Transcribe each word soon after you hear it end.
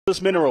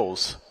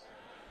Minerals.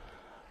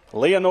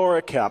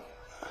 Leonora Cup,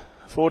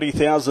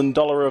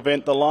 $40,000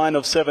 event. The line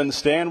of 7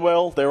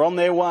 Stanwell. They're on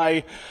their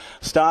way.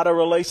 Starter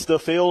released the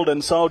field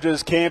and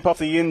Soldiers Camp off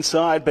the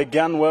inside.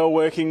 Begun well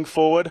working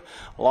forward.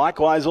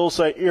 Likewise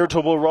also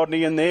Irritable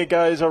Rodney, and there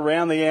goes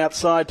around the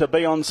outside to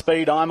be on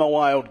speed. I'm a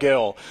Wild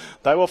Girl.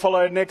 They were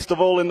followed next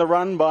of all in the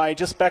run by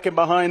just back in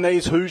behind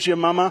these Who's Your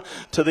Mama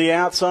to the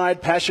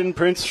outside. Passion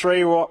Prince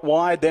 3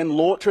 wide, then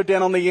Lautra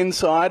down on the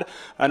inside,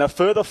 and a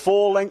further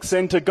 4 lengths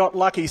then to Got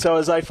Lucky. So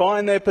as they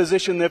find their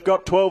position, they've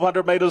got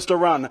 1,200 metres to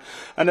run,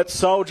 and it's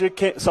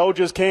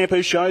Soldiers Camp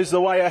who shows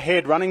the way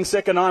ahead. Running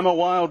second, I'm a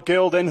Wild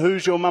Girl, then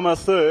Who's Your Mama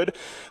third.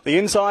 The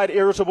inside,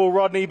 Irritable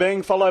Rodney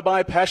being followed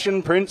by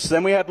Passion Prince.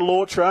 Then we had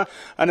Lautra,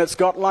 and it's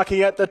Got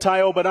Lucky at the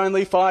tail, but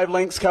only 5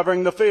 lengths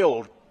covering the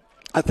field.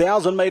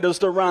 1,000 metres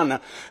to run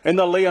in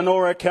the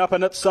Leonora Cup,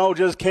 and it's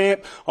Soldiers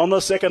Camp on the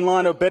second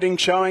line of betting,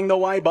 showing the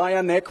way by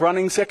a neck.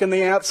 Running second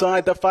the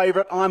outside, the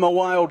favourite, I'm a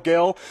Wild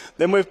Girl.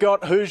 Then we've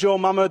got Who's Your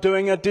Mama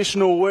doing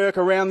additional work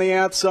around the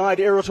outside,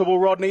 Irritable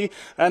Rodney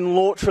and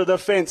Lautra the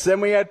fence.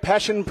 Then we had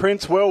Passion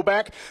Prince well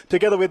back,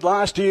 together with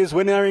last year's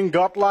winner in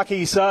Got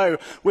Lucky. So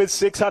with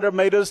 600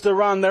 metres to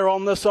run, they're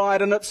on the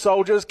side, and it's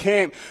Soldiers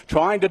Camp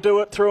trying to do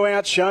it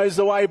throughout, shows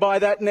the way by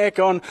that neck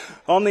on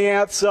the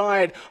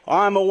outside.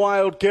 I'm a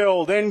Wild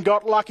Girl. Then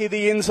Got Lucky,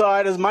 the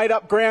inside, has made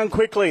up ground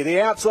quickly. The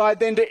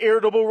outside then to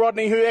Irritable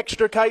Rodney, who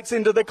extricates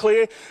into the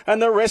clear,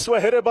 and the rest were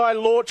headed by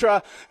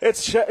Lautra.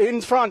 It's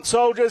in front,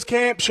 Soldiers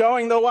Camp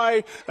showing the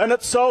way, and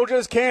it's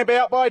Soldiers Camp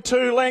out by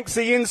 2 lengths.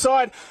 The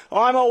inside,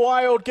 I'm a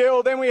Wild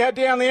Girl. Then we had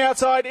down the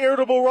outside,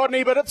 Irritable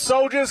Rodney, but it's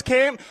Soldiers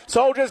Camp.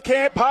 Soldiers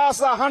Camp past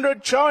the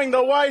 100, showing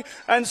the way,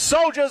 and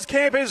Soldiers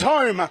Camp is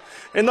home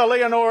in the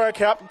Leonora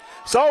Cup.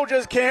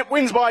 Soldiers Camp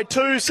wins by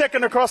 2.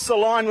 Second across the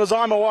line was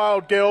I'm a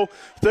Wild Girl.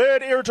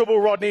 Third, Irritable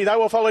Rodney. They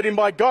were followed in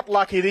by Got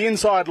Lucky, the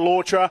inside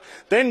Lautra.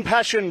 Then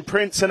Passion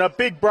Prince, and a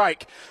big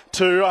break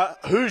to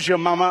Who's Your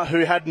Mama, who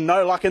had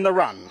no luck in the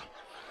run.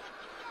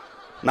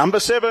 Number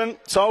 7,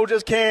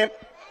 Soldiers Camp,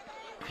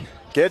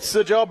 gets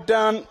the job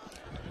done.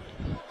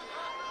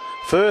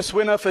 First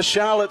winner for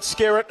Charlotte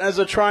Skerritt as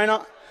a trainer.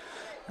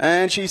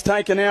 And she's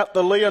taken out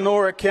the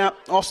Leonora Cup.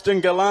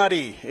 Austin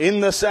Gallardi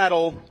in the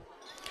saddle.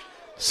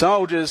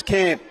 Soldiers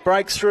Camp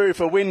breaks through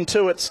for win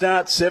 2 at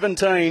start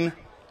 17.